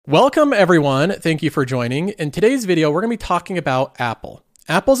Welcome everyone, thank you for joining. In today's video, we're going to be talking about Apple.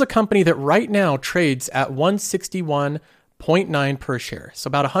 Apple's a company that right now trades at $161.9 per share, so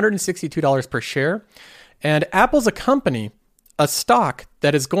about $162 per share. And Apple's a company, a stock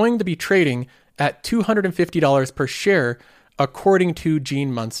that is going to be trading at $250 per share, according to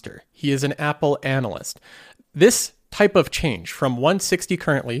Gene Munster. He is an Apple analyst. This type of change from 160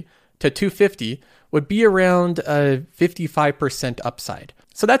 currently to 250 would be around a 55% upside.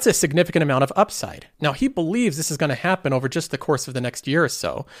 So that's a significant amount of upside. Now, he believes this is going to happen over just the course of the next year or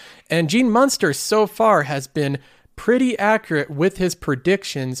so. And Gene Munster so far has been pretty accurate with his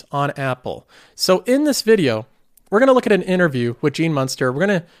predictions on Apple. So in this video, we're going to look at an interview with Gene Munster. We're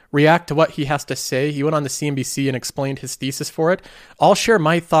going to react to what he has to say. He went on the CNBC and explained his thesis for it. I'll share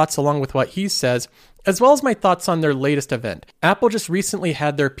my thoughts along with what he says, as well as my thoughts on their latest event. Apple just recently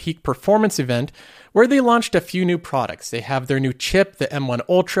had their peak performance event where they launched a few new products. They have their new chip, the M1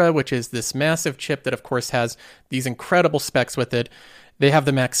 Ultra, which is this massive chip that of course has these incredible specs with it. They have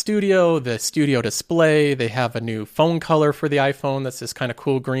the Mac Studio, the Studio Display. They have a new phone color for the iPhone that's this kind of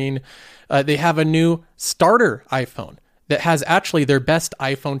cool green. They have a new starter iPhone that has actually their best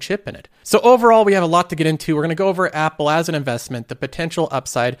iPhone chip in it. So overall, we have a lot to get into. We're going to go over Apple as an investment, the potential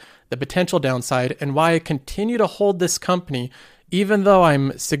upside, the potential downside, and why I continue to hold this company even though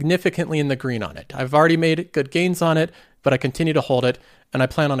I'm significantly in the green on it. I've already made good gains on it, but I continue to hold it, and I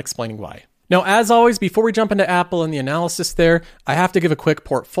plan on explaining why. Now, as always, before we jump into Apple and the analysis there, I have to give a quick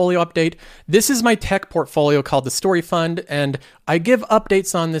portfolio update. This is my tech portfolio called the Story Fund, and I give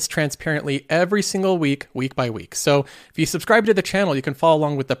updates on this transparently every single week, week by week. So if you subscribe to the channel, you can follow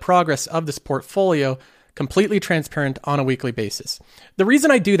along with the progress of this portfolio, completely transparent on a weekly basis. The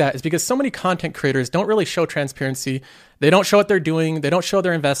reason I do that is because so many content creators don't really show transparency. They don't show what they're doing. They don't show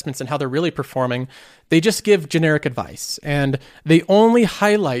their investments and how they're really performing. They just give generic advice, and they only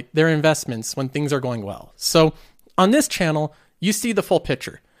highlight their investments when things are going well. So on this channel, you see the full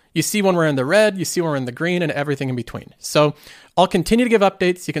picture. You see when we're in the red, you see when we're in the green, and everything in between. So I'll continue to give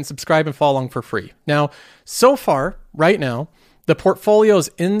updates. You can subscribe and follow along for free. Now, so far, right now, the portfolio is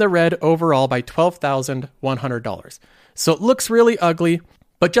in the red overall by $12,100. So it looks really ugly,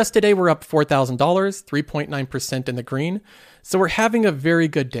 but just today we're up $4,000, 3.9% in the green. So we're having a very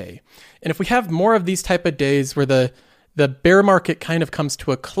good day. And if we have more of these type of days where the bear market kind of comes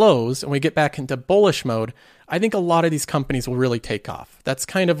to a close and we get back into bullish mode, I think a lot of these companies will really take off. That's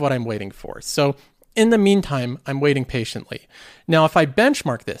kind of what I'm waiting for. So in the meantime, I'm waiting patiently. Now, if I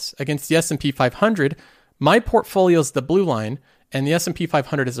benchmark this against the S&P 500, my portfolio is the blue line and the S&P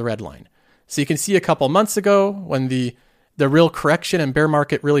 500 is the red line. So you can see a couple months ago when the real correction and bear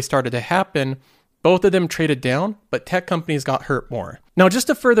market really started to happen, both of them traded down, but tech companies got hurt more. Now, just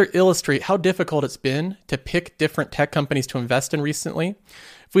to further illustrate how difficult it's been to pick different tech companies to invest in recently,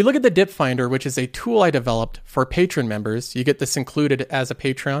 if we look at the Dip Finder, which is a tool I developed for Patreon members, you get this included as a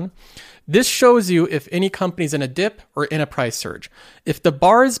Patreon. This shows you if any company's in a dip or in a price surge. If the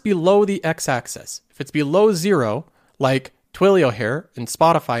bar is below the x-axis, if it's below 0, like Twilio here and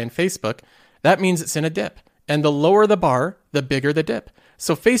Spotify and Facebook, that means it's in a dip. And the lower the bar, the bigger the dip.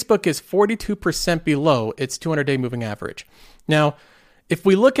 So Facebook is 42% below its 200-day moving average. Now, if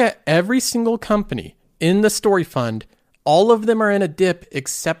we look at every single company in the Story Fund, all of them are in a dip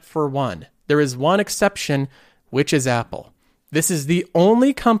except for one. There is one exception, which is Apple. This is the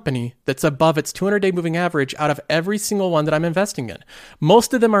only company that's above its 200-day moving average out of every single one that I'm investing in.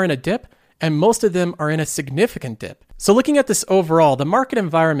 Most of them are in a dip, and most of them are in a significant dip. So looking at this overall, the market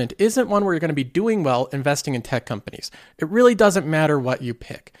environment isn't one where you're going to be doing well investing in tech companies. It really doesn't matter what you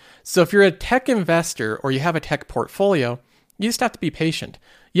pick. So if you're a tech investor or you have a tech portfolio, you just have to be patient.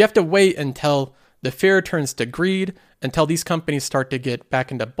 You have to wait until the fear turns to greed, until these companies start to get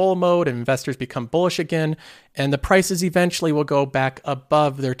back into bull mode and investors become bullish again, and the prices eventually will go back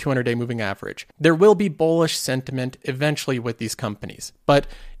above their 200-day moving average. There will be bullish sentiment eventually with these companies, but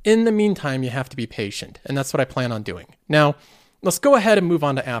in the meantime, you have to be patient, and that's what I plan on doing. Now, let's go ahead and move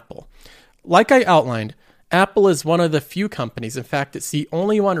on to Apple. Like I outlined, Apple is one of the few companies, in fact, it's the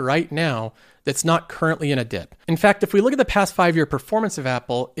only one right now that's not currently in a dip. In fact, if we look at the past 5-year performance of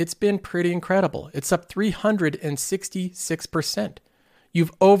Apple, it's been pretty incredible. It's up 366%.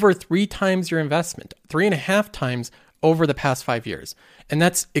 You've over 3 times your investment, 3.5 times over the past 5 years. And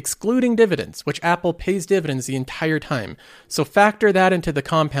that's excluding dividends, which Apple pays dividends the entire time. So factor that into the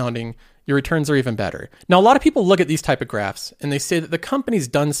compounding, your returns are even better. Now, a lot of people look at these type of graphs and they say that the company's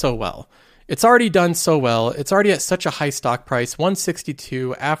done so well. It's already done so well. It's already at such a high stock price,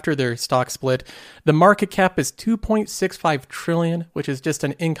 162 after their stock split. The market cap is 2.65 trillion, which is just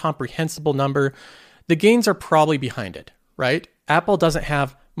an incomprehensible number. The gains are probably behind it, right? Apple doesn't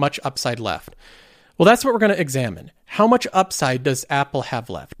have much upside left. Well, that's what we're going to examine. How much upside does Apple have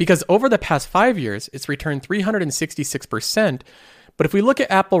left? Because over the past 5 years, it's returned 366%. But if we look at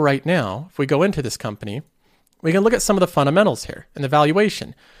Apple right now, if we go into this company, we can look at some of the fundamentals here and the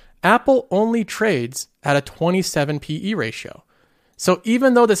valuation. Apple only trades at a 27 PE ratio. So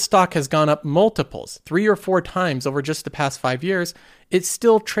even though the stock has gone up multiples, 3 or 4 times over just the past 5 years, it's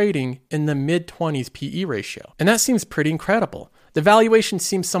still trading in the mid-20s PE ratio. And that seems pretty incredible. The valuation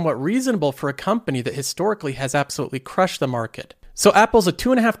seems somewhat reasonable for a company that historically has absolutely crushed the market. So Apple's a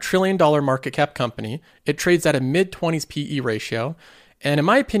 $2.5 trillion market cap company. It trades at a mid-20s PE ratio. And in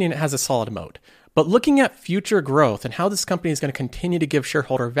my opinion, it has a solid moat. But looking at future growth and how this company is going to continue to give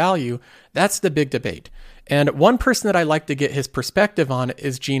shareholder value, that's the big debate. And one person that I like to get his perspective on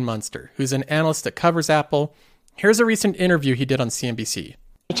is Gene Munster, who's an analyst that covers Apple. Here's a recent interview he did on CNBC.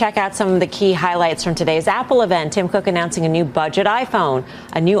 Check out some of the key highlights from today's Apple event. Tim Cook announcing a new budget iPhone,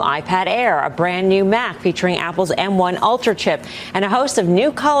 a new iPad Air, a brand new Mac featuring Apple's M1 Ultra chip, and a host of new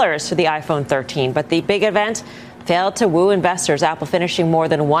colors for the iPhone 13. But the big event failed to woo investors. Apple finishing more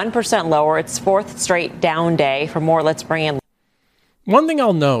than 1% lower, its 4th straight down day. For more, let's bring in. One thing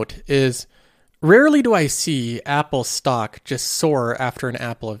I'll note is rarely do I see Apple stock just soar after an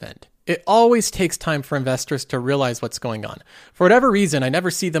Apple event. It always takes time for investors to realize what's going on. For whatever reason, I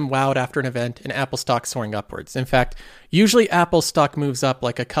never see them wowed after an event and Apple stock soaring upwards. In fact, usually Apple stock moves up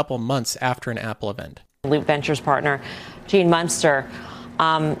like a couple months after an Apple event. Loop Ventures partner, Gene Munster.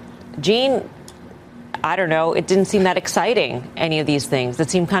 Gene, I don't know, it didn't seem that exciting, any of these things. It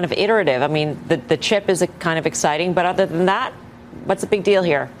seemed kind of iterative. I mean, the chip is kind of exciting, but other than that, what's the big deal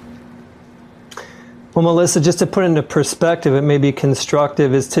here? Well, Melissa, just to put into perspective, it may be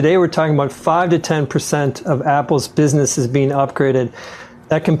constructive, is today we're talking about 5 to 10% of Apple's business is being upgraded.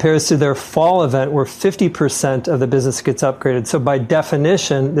 That compares to their fall event where 50% of the business gets upgraded. So by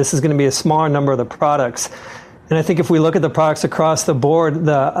definition, this is going to be a smaller number of the products. And I think if we look at the products across the board,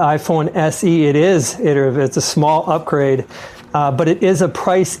 the iPhone SE, it is iterative. It's a small upgrade, but it is a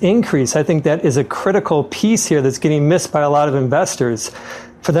price increase. I think that is a critical piece here that's getting missed by a lot of investors.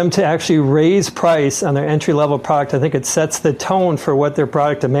 For them to actually raise price on their entry-level product, I think it sets the tone for what their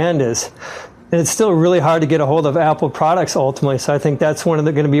product demand is. And it's still really hard to get a hold of Apple products ultimately. So I think that's going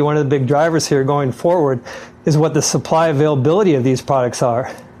to be one of the big drivers here going forward, is what the supply availability of these products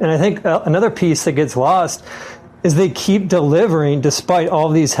are. And I think another piece that gets lost is they keep delivering despite all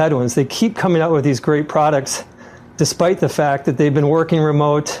these headwinds. They keep coming out with these great products despite the fact that they've been working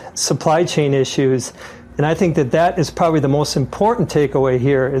remote, supply chain issues. And I think that that is probably the most important takeaway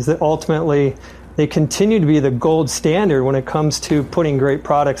here, is that ultimately they continue to be the gold standard when it comes to putting great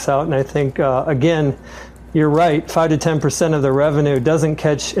products out. And I think, again, you're right, 5 to 10% of the revenue doesn't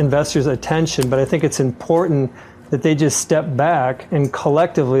catch investors' attention, but I think it's important that they just step back and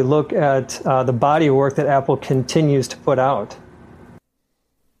collectively look at the body of work that Apple continues to put out.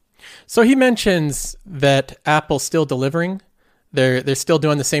 So he mentions that Apple's still delivering. They're still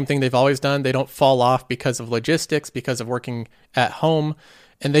doing the same thing they've always done. They don't fall off because of logistics, because of working at home.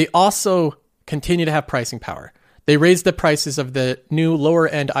 And they also continue to have pricing power. They raised the prices of the new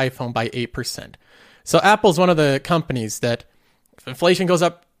lower-end iPhone by 8%. So Apple's one of the companies that if inflation goes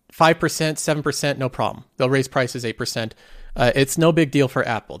up 5%, 7%, no problem. They'll raise prices 8%. It's no big deal for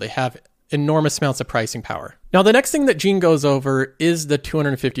Apple. They have enormous amounts of pricing power. Now, the next thing that Gene goes over is the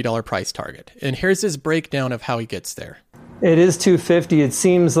 $250 price target. And here's his breakdown of how he gets there. It is $250. It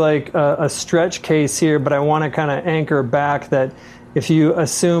seems like a stretch case here, but I want to kind of anchor back that if you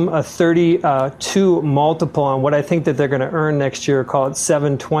assume a 32 multiple on what I think that they're going to earn next year, call it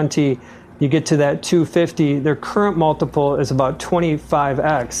 720, you get to that 250. Their current multiple is about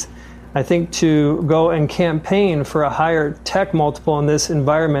 25x. I think to go and campaign for a higher tech multiple in this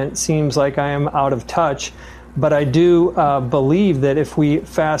environment seems like I am out of touch. But I do believe that if we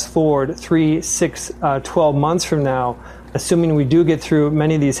fast forward 3, 6, 12 months from now, assuming we do get through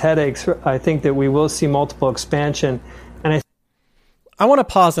many of these headaches, I think that we will see multiple expansion. And I want to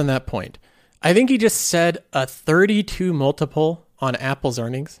pause on that point. I think he just said a 32 multiple on Apple's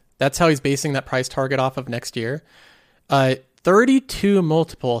earnings. That's how he's basing that price target off of next year. 32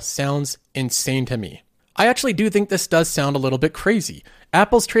 multiple sounds insane to me. I actually do think this does sound a little bit crazy.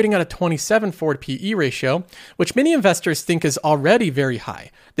 Apple's trading at a 27 forward PE ratio, which many investors think is already very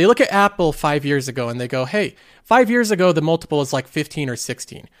high. They look at Apple 5 years ago and they go, hey, 5 years ago, the multiple is like 15 or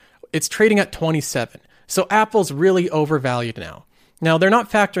 16. It's trading at 27. So Apple's really overvalued now. Now, they're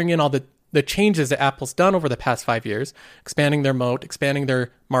not factoring in all the changes that Apple's done over the past 5 years, expanding their moat, expanding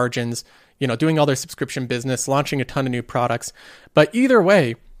their margins, doing all their subscription business, launching a ton of new products. But either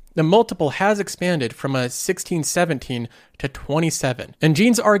way, the multiple has expanded from a 16-17 to 27. And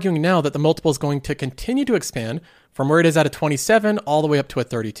Gene's arguing now that the multiple is going to continue to expand from where it is at a 27 all the way up to a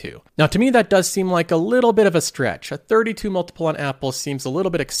 32. Now, to me, that does seem like a little bit of a stretch. A 32 multiple on Apple seems a little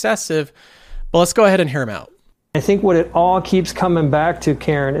bit excessive, but let's go ahead and hear him out. I think what it all keeps coming back to,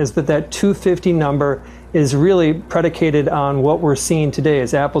 Karen, is that 250 number is really predicated on what we're seeing today,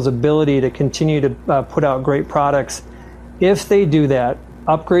 is Apple's ability to continue to put out great products. If they do that,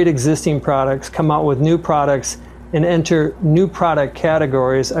 upgrade existing products, come out with new products, and enter new product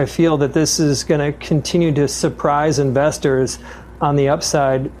categories, I feel that this is going to continue to surprise investors on the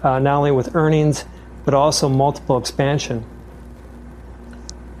upside, not only with earnings, but also multiple expansion.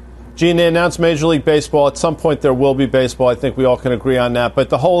 Gene, they announced Major League Baseball. At some point there will be baseball. I think we all can agree on that. But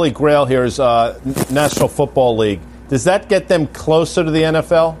the holy grail here is National Football League. Does that get them closer to the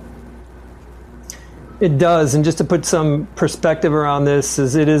NFL? It does. And just to put some perspective around this,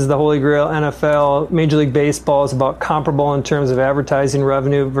 is it is the holy grail NFL. Major League Baseball is about comparable in terms of advertising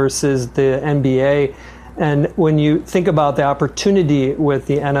revenue versus the NBA. And when you think about the opportunity with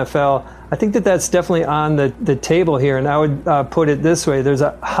the NFL, I think that that's definitely on the table here. And I would put it this way. There's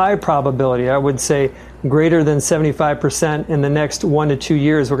a high probability, I would say greater than 75% in the next 1 to 2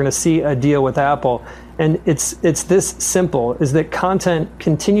 years, we're going to see a deal with Apple. And it's this simple, is that content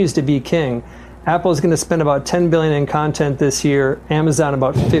continues to be king. Apple is going to spend about $10 billion in content this year, Amazon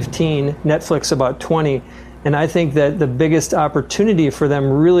about 15, Netflix about 20. And I think that the biggest opportunity for them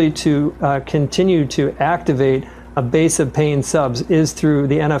really to continue to activate a base of paying subs is through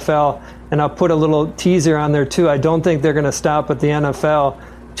the NFL. And I'll put a little teaser on there too. I don't think they're going to stop at the NFL.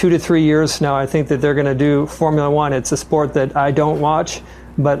 2 to 3 years from now, I think that they're going to do Formula One. It's a sport that I don't watch,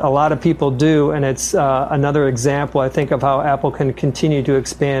 but a lot of people do. And it's another example, I think, of how Apple can continue to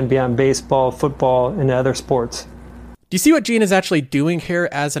expand beyond baseball, football, and other sports. Do you see what Gene is actually doing here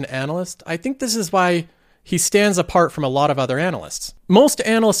as an analyst? I think this is why he stands apart from a lot of other analysts. Most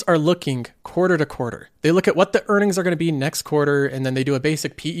analysts are looking quarter to quarter. They look at what the earnings are going to be next quarter, and then they do a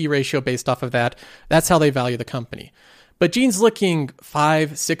basic PE ratio based off of that. That's how they value the company. But Gene's looking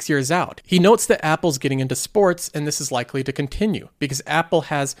 5-6 years out. He notes that Apple's getting into sports, and this is likely to continue because Apple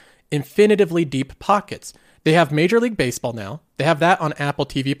has infinitively deep pockets. They have Major League Baseball now. They have that on Apple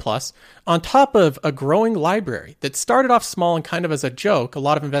TV Plus, on top of a growing library that started off small and kind of as a joke. A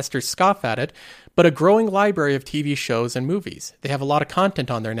lot of investors scoff at it, but a growing library of TV shows and movies. They have a lot of content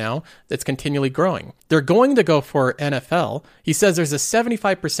on there now that's continually growing. They're going to go for NFL. He says there's a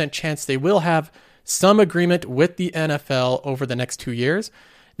 75% chance they will have some agreement with the NFL over the next 2 years.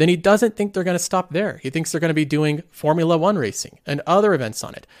 Then he doesn't think they're going to stop there. He thinks they're going to be doing Formula One racing and other events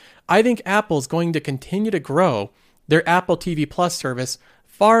on it. I think Apple's going to continue to grow their Apple TV Plus service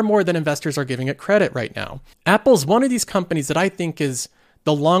far more than investors are giving it credit right now. Apple's one of these companies that I think is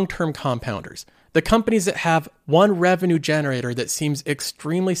the long-term compounders. The companies that have one revenue generator that seems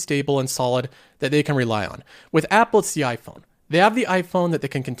extremely stable and solid that they can rely on. With Apple, it's the iPhone. They have the iPhone that they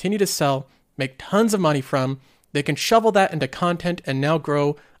can continue to sell, make tons of money from. They can shovel that into content and now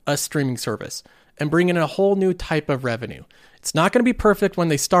grow a streaming service and bring in a whole new type of revenue. It's not going to be perfect when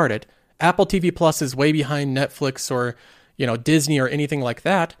they start it. Apple TV Plus is way behind Netflix or, Disney or anything like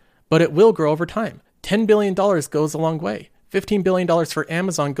that, but it will grow over time. $10 billion goes a long way. $15 billion for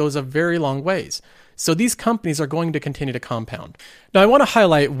Amazon goes a very long ways. So these companies are going to continue to compound. Now, I want to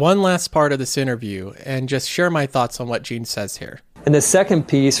highlight one last part of this interview and just share my thoughts on what Gene says here. And the second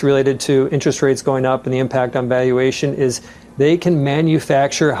piece related to interest rates going up and the impact on valuation is they can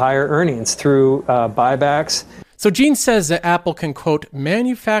manufacture higher earnings through buybacks. So Gene says that Apple can, quote,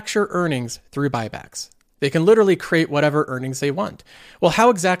 manufacture earnings through buybacks. They can literally create whatever earnings they want. Well,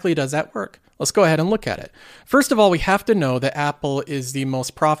 how exactly does that work? Let's go ahead and look at it. First of all, we have to know that Apple is the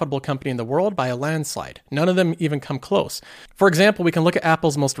most profitable company in the world by a landslide. None of them even come close. For example, we can look at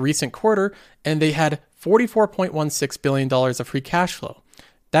Apple's most recent quarter, and they had $44.16 billion of free cash flow.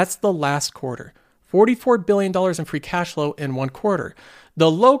 That's the last quarter. $44 billion in free cash flow in one quarter.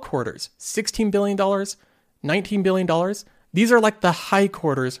 The low quarters, $16 billion, $19 billion, these are like the high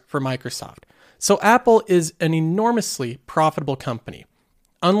quarters for Microsoft. So Apple is an enormously profitable company,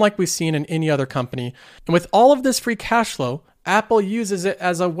 unlike we've seen in any other company. And with all of this free cash flow, Apple uses it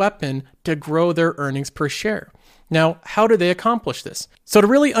as a weapon to grow their earnings per share. Now, how do they accomplish this? So to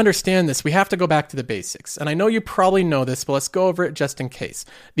really understand this, we have to go back to the basics. And I know you probably know this, but let's go over it just in case.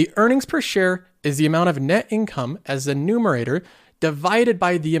 The earnings per share is the amount of net income as the numerator divided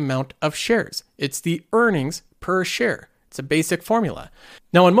by the amount of shares. It's the earnings per share. It's a basic formula.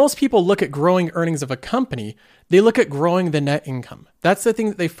 Now, when most people look at growing earnings of a company, they look at growing the net income. That's the thing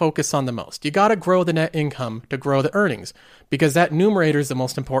that they focus on the most. You got to grow the net income to grow the earnings, because that numerator is the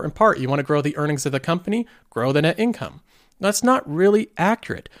most important part. You want to grow the earnings of the company, grow the net income. That's not really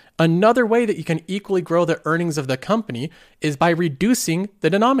accurate. Another way that you can equally grow the earnings of the company is by reducing the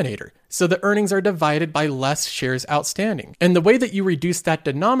denominator. So the earnings are divided by less shares outstanding. And the way that you reduce that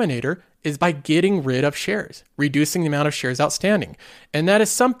denominator is by getting rid of shares, reducing the amount of shares outstanding. And that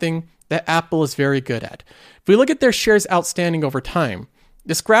is something that Apple is very good at. If we look at their shares outstanding over time,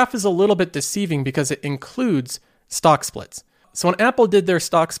 this graph is a little bit deceiving because it includes stock splits. So when Apple did their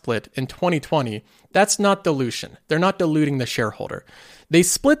stock split in 2020, that's not dilution. They're not diluting the shareholder. They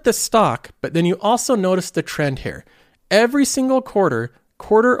split the stock, but then you also notice the trend here. Every single quarter,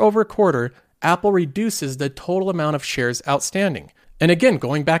 quarter over quarter, Apple reduces the total amount of shares outstanding. And again,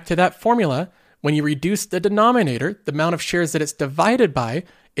 going back to that formula, when you reduce the denominator, the amount of shares that it's divided by,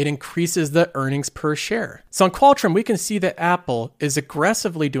 it increases the earnings per share. So on Qualtrim, we can see that Apple is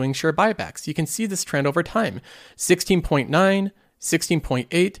aggressively doing share buybacks. You can see this trend over time. 16.9,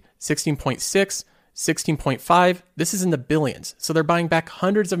 16.8, 16.6, 16.5. This is in the billions. So they're buying back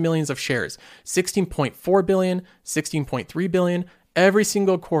hundreds of millions of shares. 16.4 billion, 16.3 billion, every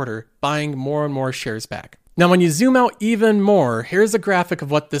single quarter buying more and more shares back. Now, when you zoom out even more, here's a graphic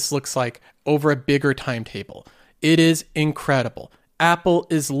of what this looks like over a bigger timetable. It is incredible. Apple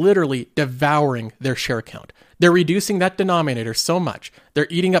is literally devouring their share count. They're reducing that denominator so much. They're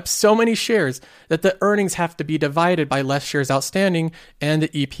eating up so many shares that the earnings have to be divided by less shares outstanding, and the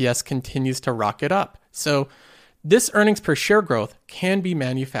EPS continues to rocket up. So this earnings per share growth can be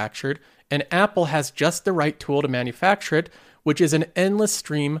manufactured, and Apple has just the right tool to manufacture it, which is an endless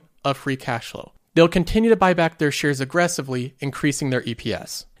stream of free cash flow. They'll continue to buy back their shares aggressively, increasing their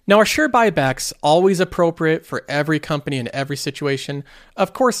EPS. Now, are share buybacks always appropriate for every company in every situation?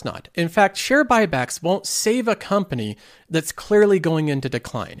 Of course not. In fact, share buybacks won't save a company that's clearly going into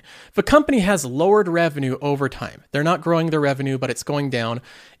decline. If a company has lowered revenue over time, they're not growing their revenue, but it's going down.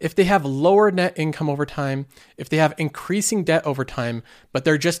 If they have lower net income over time, if they have increasing debt over time, but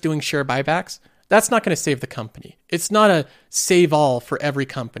they're just doing share buybacks, that's not going to save the company. It's not a save all for every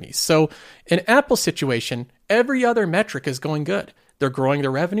company. So in Apple's situation, every other metric is going good. They're growing their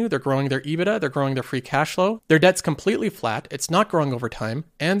revenue, they're growing their EBITDA, they're growing their free cash flow. Their debt's completely flat, it's not growing over time,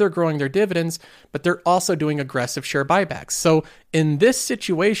 and they're growing their dividends, but they're also doing aggressive share buybacks. So in this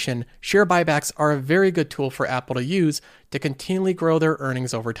situation, share buybacks are a very good tool for Apple to use to continually grow their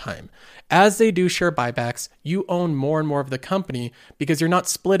earnings over time. As they do share buybacks, you own more and more of the company because you're not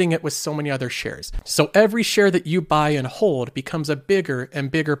splitting it with so many other shares. So every share that you buy and hold becomes a bigger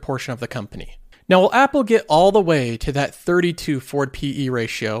and bigger portion of the company. Now, will Apple get all the way to that 32 Ford PE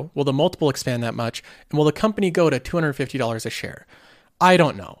ratio? Will the multiple expand that much? And will the company go to $250 a share? I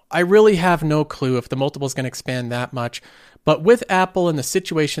don't know. I really have no clue if the multiple is going to expand that much. But with Apple and the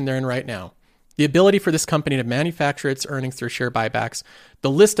situation they're in right now, the ability for this company to manufacture its earnings through share buybacks,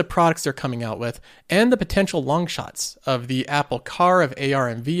 the list of products they're coming out with, and the potential long shots of the Apple Car, of AR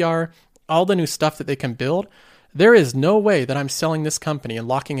and VR, all the new stuff that they can build, there is no way that I'm selling this company and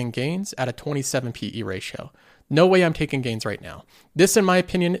locking in gains at a 27 PE ratio. No way I'm taking gains right now. This, in my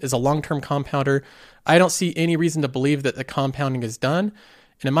opinion, is a long-term compounder. I don't see any reason to believe that the compounding is done.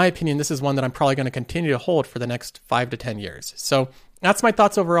 And in my opinion, this is one that I'm probably going to continue to hold for the next 5 to 10 years. So that's my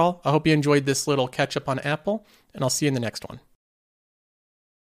thoughts overall. I hope you enjoyed this little catch up on Apple, and I'll see you in the next one.